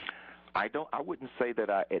contenders? I wouldn't say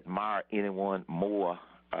that I admire anyone more.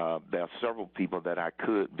 There are several people that I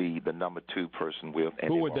could be the number 2 person with, and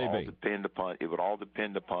who would they be? It would all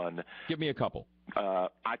depend upon. Give me a couple.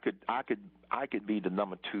 I could be the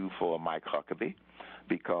number 2 for Mike Huckabee,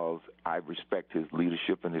 because I respect his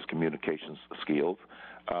leadership and his communications skills.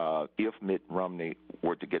 If Mitt Romney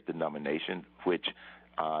were to get the nomination, which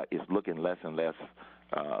is looking less and less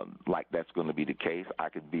like that's going to be the case, I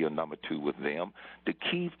could be a number 2 with them. The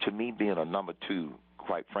key to me being a number 2,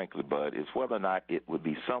 quite frankly, Bud, is whether or not it would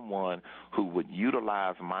be someone who would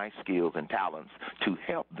utilize my skills and talents to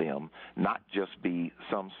help them, not just be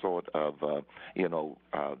some sort of,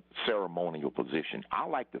 ceremonial position. I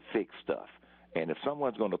like to fix stuff. And if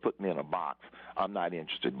someone's going to put me in a box, I'm not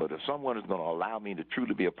interested. But if someone is going to allow me to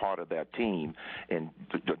truly be a part of their team in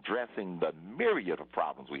addressing the myriad of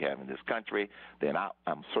problems we have in this country, then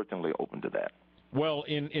I'm certainly open to that. Well,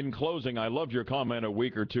 in closing, I loved your comment a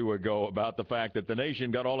week or 2 ago about the fact that the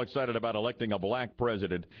nation got all excited about electing a black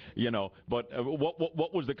president, but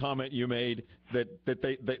what was the comment you made that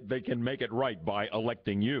they can make it right by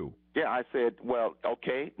electing you? Yeah, I said, well,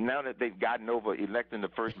 okay, now that they've gotten over electing the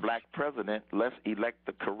first black president, let's elect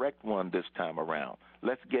the correct one this time around.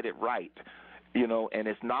 Let's get it right, and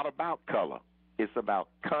it's not about color. It's about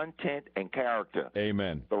content and character.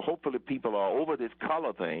 Amen. So hopefully people are over this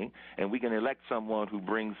color thing, and we can elect someone who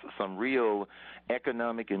brings some real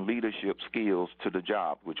economic and leadership skills to the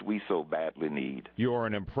job, which we so badly need. You're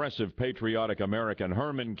an impressive, patriotic American.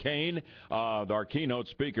 Herman Cain, our keynote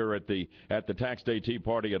speaker at the Tax Day Tea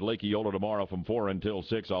Party at Lake Eola tomorrow from 4 until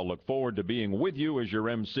 6. I'll look forward to being with you as your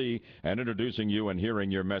MC and introducing you and hearing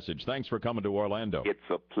your message. Thanks for coming to Orlando. It's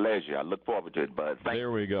a pleasure. I look forward to it, Bud.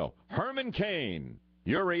 There we go. Herman Cain,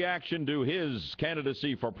 your reaction to his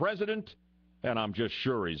candidacy for president, and I'm just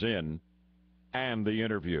sure he's in, and the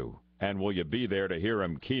interview. And will you be there to hear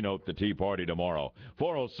him keynote the Tea Party tomorrow?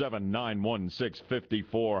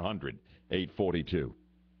 407-916-5400, 842.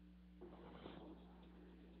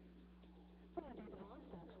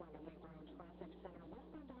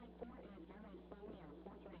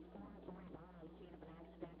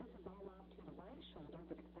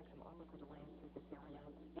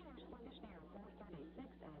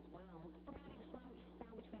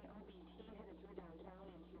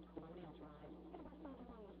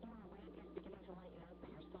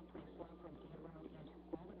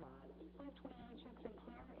 Checks and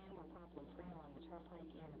clear and more problems free along the Turnpike.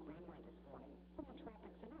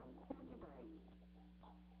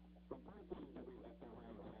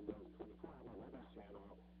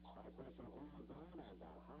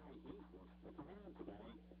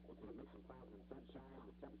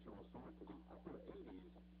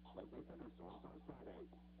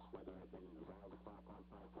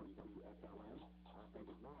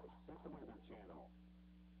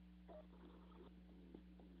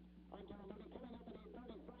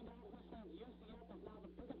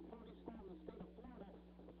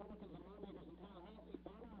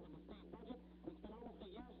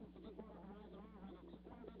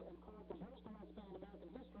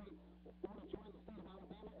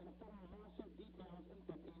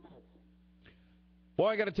 Boy,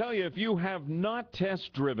 I got to tell you, if you have not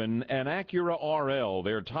test-driven an Acura RL,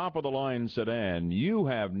 their top-of-the-line sedan, you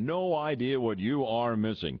have no idea what you are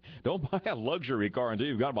missing. Don't buy a luxury car until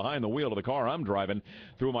you've got behind the wheel of the car I'm driving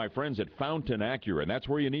through my friends at Fountain Acura, and that's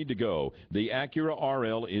where you need to go. The Acura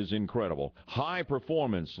RL is incredible. High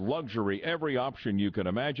performance, luxury, every option you can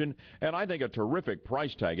imagine, and I think a terrific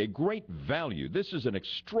price tag, a great value. This is an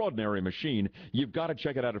extraordinary machine. You've got to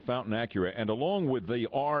check it out at Fountain Acura, and along with the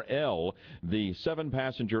RL, the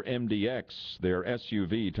 7-passenger MDX, their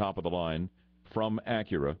SUV top of the line from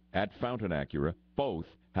Acura at Fountain Acura, both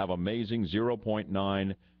have amazing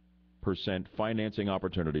 0.9% financing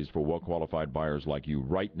opportunities for well-qualified buyers like you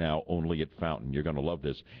right now only at Fountain. You're going to love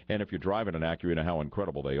this. And if you're driving an Acura, you know how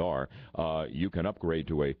incredible they are. You can upgrade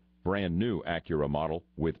to a brand new Acura model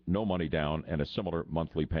with no money down and a similar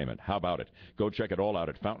monthly payment. How about it? Go check it all out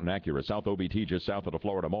at Fountain Acura, South OBT, just south of the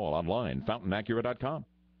Florida Mall. Online, fountainacura.com.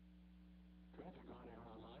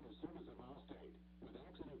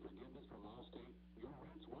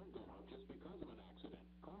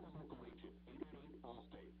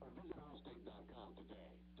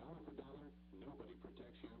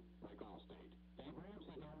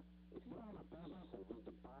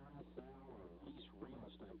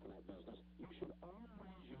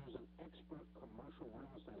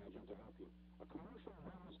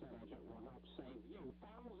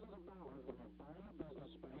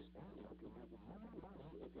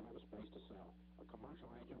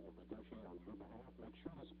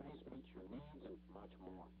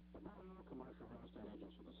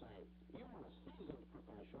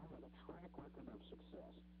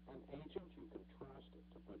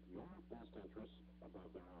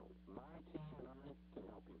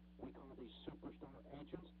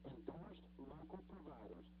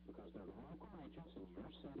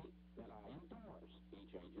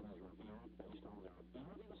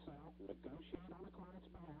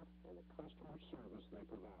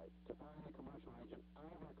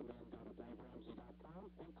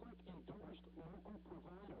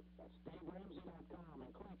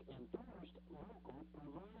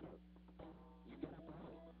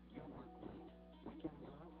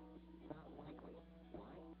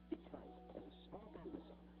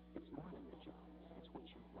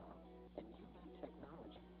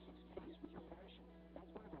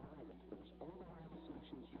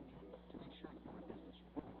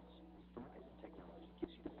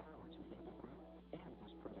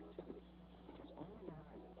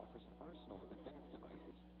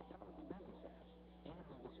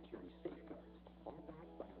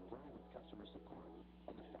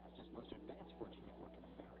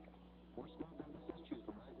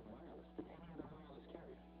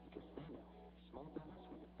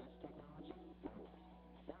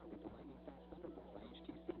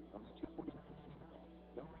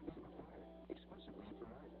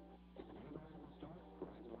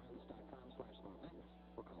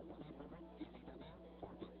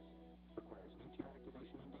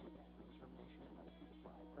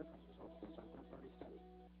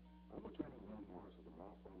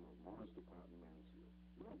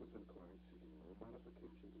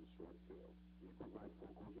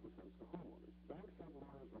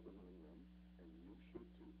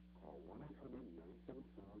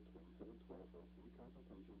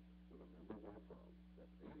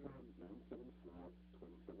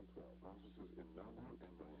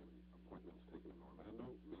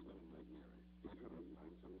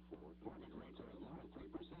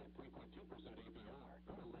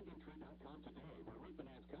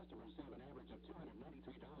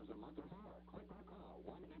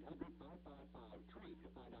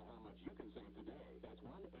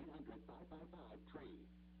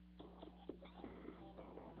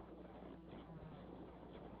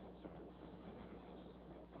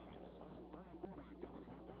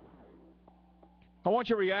 I want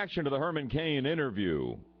your reaction to the Herman Cain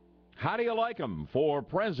interview. How do you like him for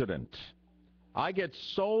president? I get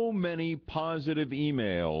so many positive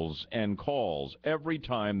emails and calls every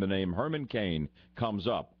time the name Herman Cain comes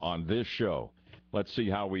up on this show. Let's see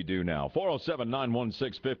how we do now.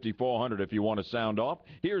 407-916-5400 if you want to sound off.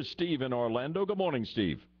 Here's Steve in Orlando. Good morning,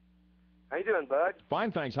 Steve. How you doing, Bud?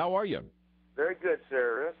 Fine, thanks. How are you? Very good,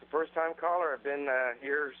 sir. That's the first-time caller. I've been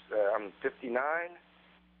here. I'm 59,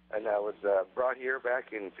 and I was brought here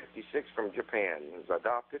back in '56 from Japan. I was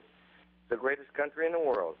adopted. The greatest country in the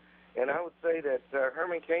world. And I would say that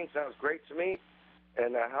Herman Cain sounds great to me.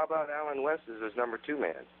 And how about Alan West as his number 2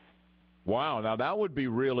 man? Wow, now that would be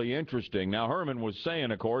really interesting. Now, Herman was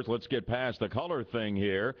saying, of course, let's get past the color thing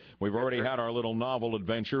here. We've already had our little novel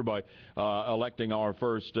adventure by electing our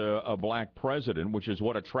first black president, which is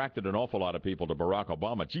what attracted an awful lot of people to Barack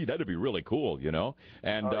Obama. Gee, that'd be really cool, you know.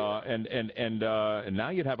 And and now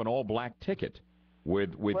you'd have an all-black ticket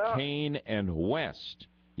with Cain and West.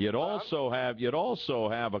 You'd also have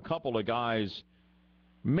a couple of guys,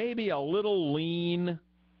 maybe a little lean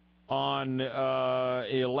on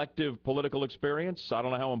elective political experience. I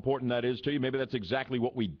don't know how important that is to you. Maybe that's exactly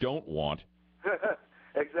what we don't want.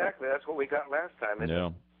 Exactly. That's what we got last time, isn't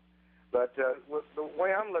it? But the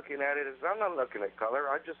way I'm looking at it is I'm not looking at color.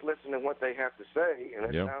 I just listen to what they have to say, and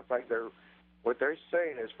it sounds like what they're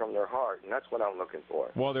saying is from their heart, and that's what I'm looking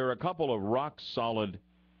for. Well, there are a couple of rock-solid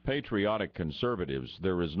patriotic conservatives,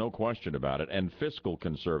 there is no question about it, and fiscal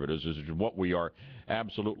conservatives is what we are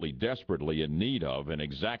absolutely desperately in need of, and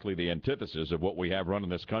exactly the antithesis of what we have running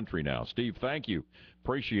this country now. Steve, thank you.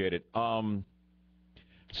 Appreciate it. So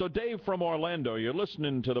Dave from Orlando, you're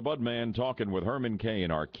listening to the Budman talking with Herman Cain,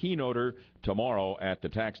 our keynoter tomorrow at the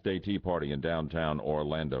Tax Day Tea Party in downtown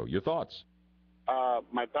Orlando. Your thoughts?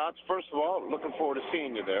 My thoughts, first of all, looking forward to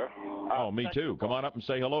seeing you there. Oh, me too. Come on up and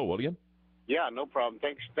say hello, will you? Yeah, no problem.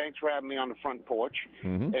 Thanks for having me on the front porch.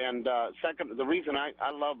 Mm-hmm. And second, the reason I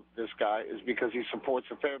love this guy is because he supports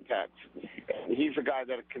the fair tax. He's a guy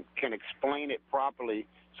that can explain it properly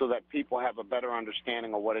so that people have a better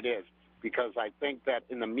understanding of what it is. Because I think that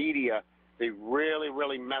in the media, they really,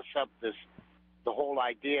 really mess up the whole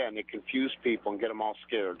idea, and they confuse people and get them all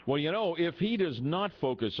scared. Well, you know, if he does not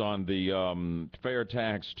focus on the fair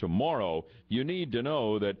tax tomorrow, you need to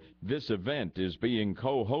know that this event is being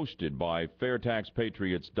co-hosted by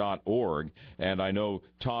fairtaxpatriots.org, and I know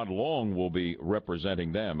Todd Long will be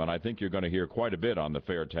representing them, and I think you're going to hear quite a bit on the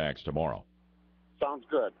fair tax tomorrow. Sounds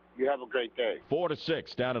good. You have a great day. 4 to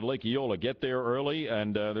 6 down at Lake Eola. Get there early,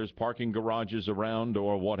 and there's parking garages around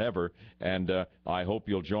or whatever, and I hope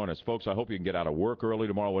you'll join us. Folks, I hope you can get out of work early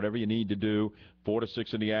tomorrow, whatever you need to do. 4 to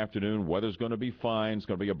 6 in the afternoon. Weather's going to be fine. It's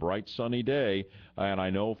going to be a bright, sunny day, and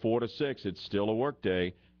I know 4 to 6, it's still a work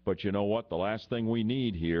day, but you know what? The last thing we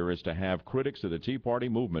need here is to have critics of the Tea Party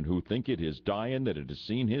movement who think it is dying, that it has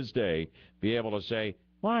seen his day, be able to say,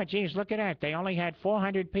 "Why, geez, look at that. They only had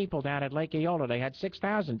 400 people down at Lake Eola. They had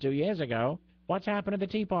 6,000 2 years ago. What's happened to the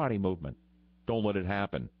Tea Party movement?" Don't let it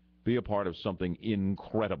happen. Be a part of something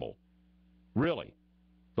incredible. Really,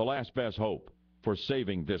 the last best hope for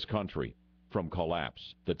saving this country from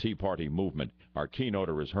collapse. The Tea Party movement. Our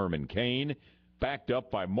keynoter is Herman Cain, backed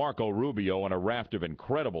up by Marco Rubio and a raft of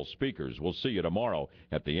incredible speakers. We'll see you tomorrow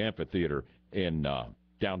at the amphitheater in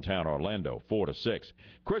downtown Orlando, 4 to 6.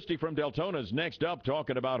 Christy from Deltona is next up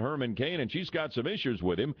talking about Herman Cain, and she's got some issues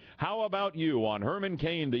with him. How about you on Herman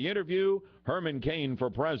Cain, the interview? Herman Cain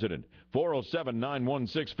for president.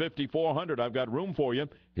 407-916-5400. I've got room for you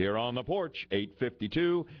here on the porch,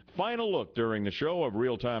 8:52. Final look during the show of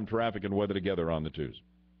real-time traffic and weather together on the twos.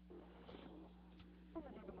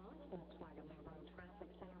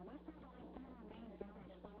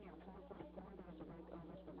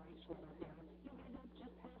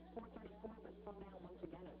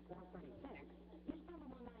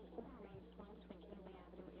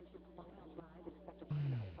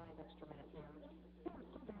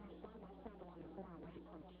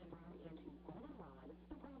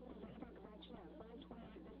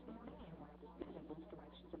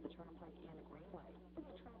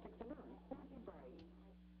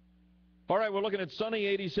 All right, we're looking at sunny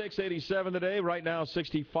 86, 87 today. Right now,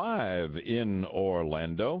 65 in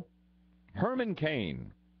Orlando. Herman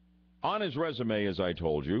Cain, on his resume, as I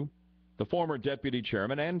told you, the former deputy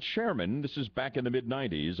chairman and chairman, this is back in the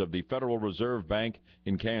mid-90s, of the Federal Reserve Bank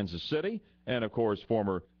in Kansas City, and, of course,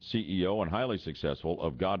 former CEO and highly successful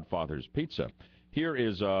of Godfather's Pizza. Here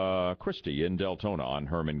is Christy in Deltona on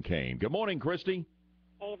Herman Cain. Good morning, Christy.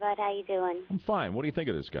 Hey, Bud, how you doing? I'm fine. What do you think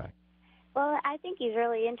of this guy? Well, I think he's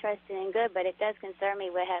really interesting and good, but it does concern me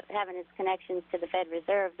with having his connections to the Fed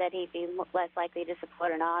Reserve that he'd be less likely to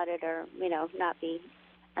support an audit or, you know, not be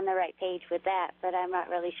on the right page with that. But I'm not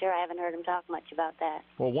really sure. I haven't heard him talk much about that.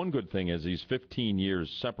 Well, one good thing is he's 15 years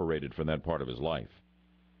separated from that part of his life.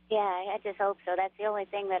 Yeah, I just hope so. That's the only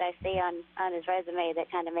thing that I see on his resume that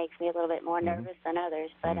kind of makes me a little bit more nervous than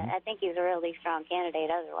others. But I think he's a really strong candidate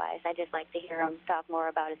otherwise. I just like to hear him talk more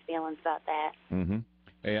about his feelings about that.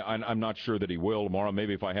 I'm not sure that he will tomorrow.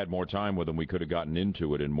 Maybe if I had more time with him, we could have gotten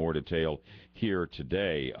into it in more detail here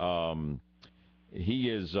today. He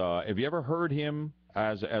is. Have you ever heard him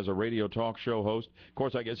as a radio talk show host? Of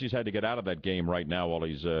course, I guess he's had to get out of that game right now while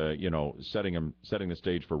he's setting the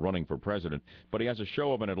stage for running for president. But he has a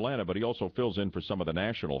show up in Atlanta. But he also fills in for some of the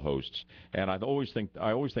national hosts. And I always think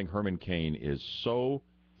Herman Cain is so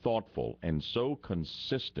thoughtful and so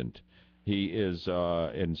consistent. He is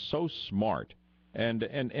and so smart.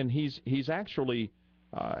 And he's actually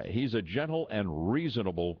he's a gentle and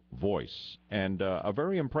reasonable voice and a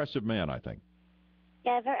very impressive man, I think.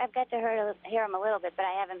 Yeah, I've got to hear him a little bit, but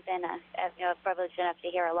I haven't been privileged enough to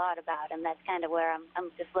hear a lot about him. That's kind of where I'm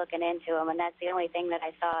just looking into him, and that's the only thing that I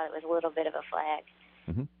saw that was a little bit of a flag.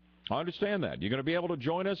 I understand that. You're going to be able to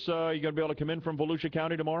join us? You're going to be able to come in from Volusia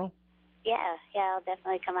County tomorrow? Yeah, I'll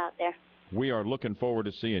definitely come out there. We are looking forward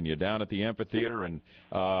to seeing you down at the amphitheater in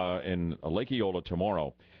Lake Eola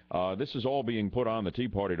tomorrow. This is all being put on the Tea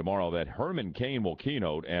Party tomorrow that Herman Cain will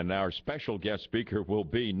keynote, and our special guest speaker will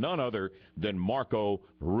be none other than Marco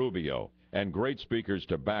Rubio. And great speakers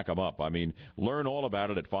to back them up. I mean, learn all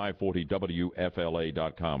about it at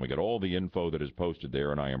 540WFLA.com. We got all the info that is posted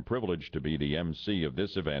there, and I am privileged to be the MC of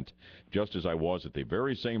this event, just as I was at the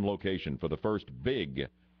very same location for the first big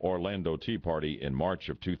Orlando Tea Party in March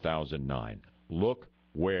of 2009. Look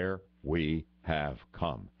where we have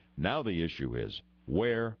come. Now the issue is,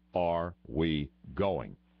 where are we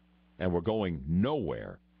going? And we're going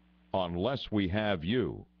nowhere unless we have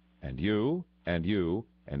you and you and you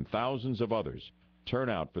and thousands of others turn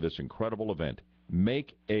out for this incredible event.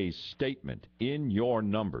 Make a statement in your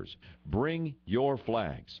numbers. Bring your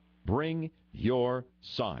flags. Bring your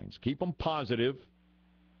signs. Keep them positive.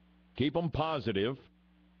 Keep them positive.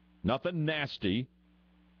 Nothing nasty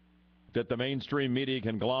that the mainstream media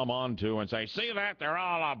can glom onto and say, see that? They're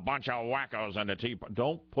all a bunch of wackos on the Tea Party.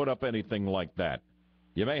 Don't put up anything like that.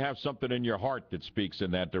 You may have something in your heart that speaks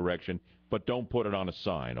in that direction, but don't put it on a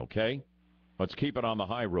sign, okay? Let's keep it on the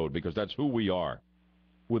high road because that's who we are.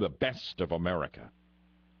 We're the best of America.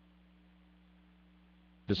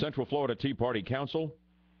 The Central Florida Tea Party Council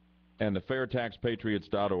and the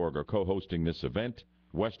FairTaxPatriots.org are co-hosting this event.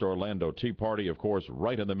 West Orlando Tea Party, of course,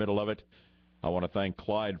 right in the middle of it. I want to thank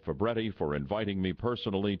Clyde Fabretti for inviting me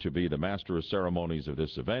personally to be the master of ceremonies of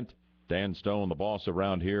this event. Dan Stone, the boss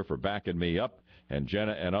around here, for backing me up, and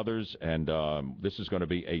Jenna and others. And this is going to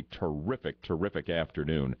be a terrific, terrific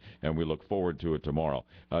afternoon, and we look forward to it tomorrow.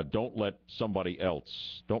 Don't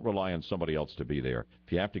rely on somebody else to be there.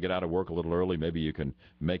 If you have to get out of work a little early, maybe you can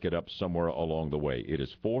make it up somewhere along the way. It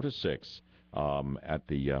is 4 to 6 at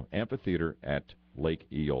the amphitheater at Lake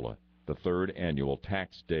Eola, the third annual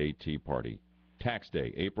Tax Day Tea Party. Tax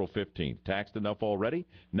Day, April 15th. Taxed enough already?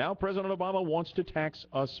 Now President Obama wants to tax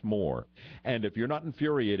us more. And if you're not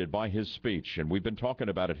infuriated by his speech, and we've been talking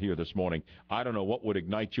about it here this morning, I don't know what would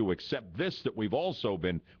ignite you except this that we've also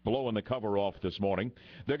been blowing the cover off this morning.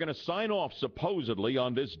 They're going to sign off supposedly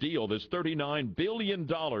on this deal, this $39 billion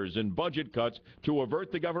in budget cuts to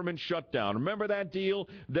avert the government shutdown. Remember that deal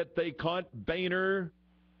that they cut Boehner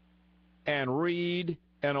and Reid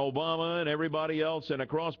and Obama and everybody else, and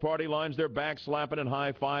across party lines they're backslapping and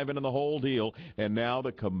high-fiving and the whole deal. And now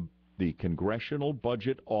the Congressional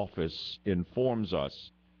Budget Office informs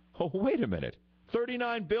us, oh, wait a minute,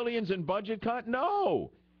 $39 billion in budget cut?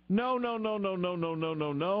 No. No.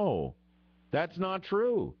 That's not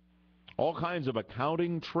true. All kinds of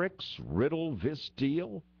accounting tricks riddle this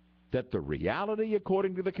deal, that the reality,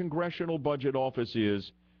 according to the Congressional Budget Office,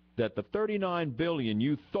 is that the $39 billion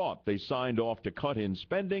you thought they signed off to cut in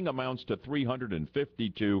spending amounts to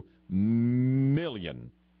 $352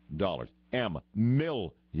 million.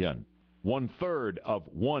 Million. 1/3 of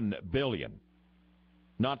 $1 billion.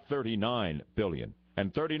 Not $39 billion.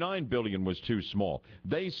 And $39 billion was too small.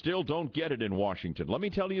 They still don't get it in Washington. Let me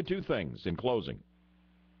tell you two things in closing.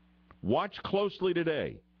 Watch closely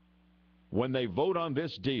today when they vote on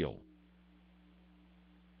this deal.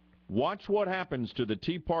 Watch what happens to the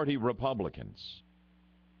Tea Party Republicans.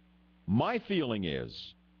 My feeling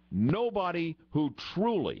is nobody who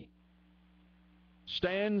truly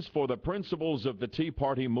stands for the principles of the Tea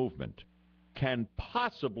Party movement can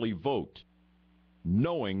possibly vote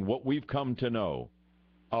knowing what we've come to know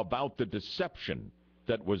about the deception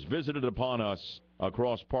that was visited upon us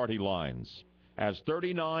across party lines, as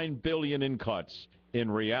 $39 billion in cuts in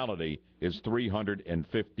reality is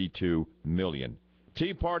 $352 million.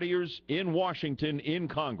 Tea Partiers in Washington, in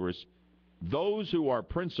Congress, those who are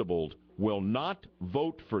principled will not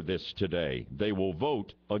vote for this today. They will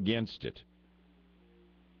vote against it.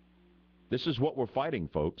 This is what we're fighting,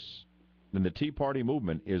 folks. And the Tea Party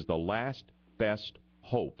movement is the last best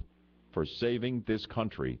hope for saving this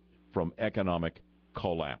country from economic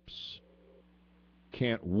collapse.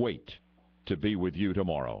 Can't wait to be with you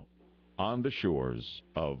tomorrow on the shores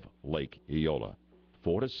of Lake Eola.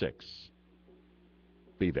 4 to 6.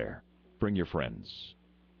 Be there. Bring your friends.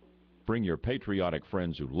 Bring your patriotic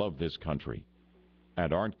friends who love this country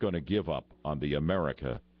and aren't going to give up on the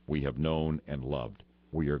America we have known and loved.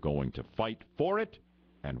 We are going to fight for it,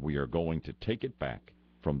 and we are going to take it back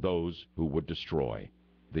from those who would destroy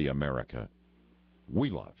the America we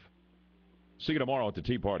love. See you tomorrow at the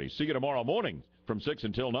Tea Party. See you tomorrow morning from 6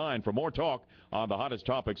 until 9 for more talk on the hottest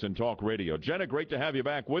topics in talk radio. Jenna, great to have you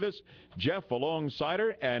back with us. Jeff alongside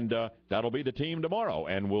her, and that'll be the team tomorrow.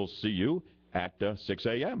 And we'll see you at 6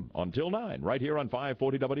 a.m. until 9, right here on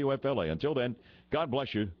 540 WFLA. Until then, God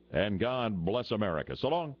bless you, and God bless America. So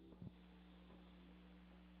long.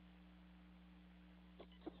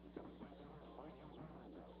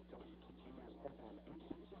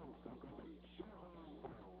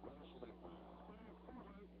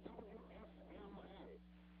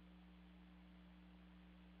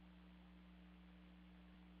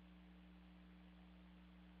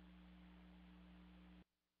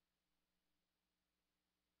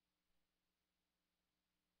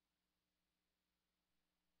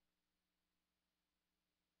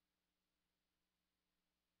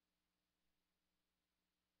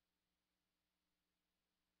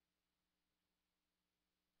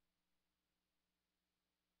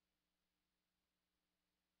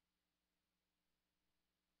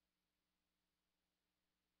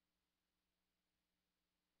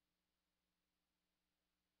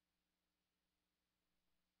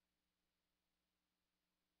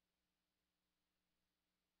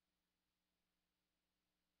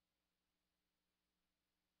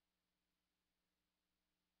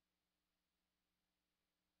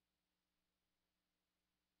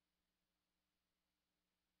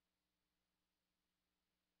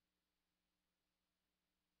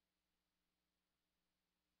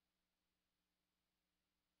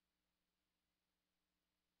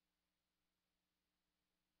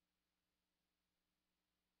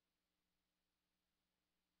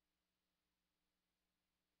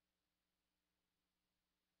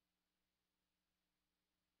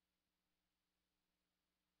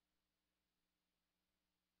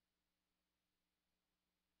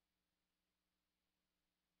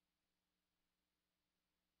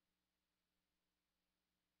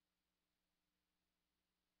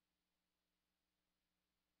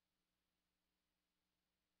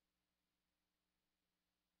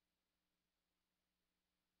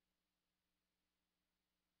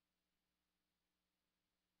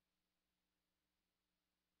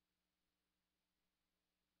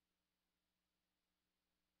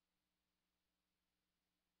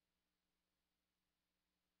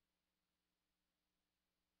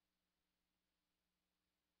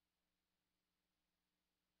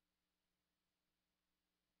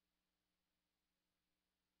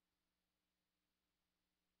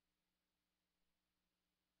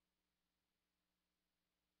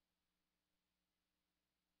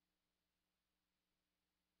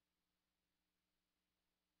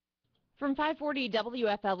 From 540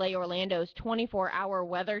 WFLA Orlando's 24-hour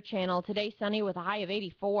weather channel, today sunny with a high of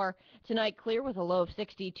 84. Tonight clear with a low of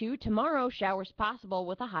 62. Tomorrow showers possible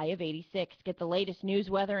with a high of 86. Get the latest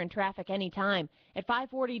news, weather, and traffic anytime at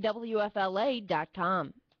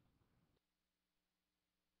 540WFLA.com.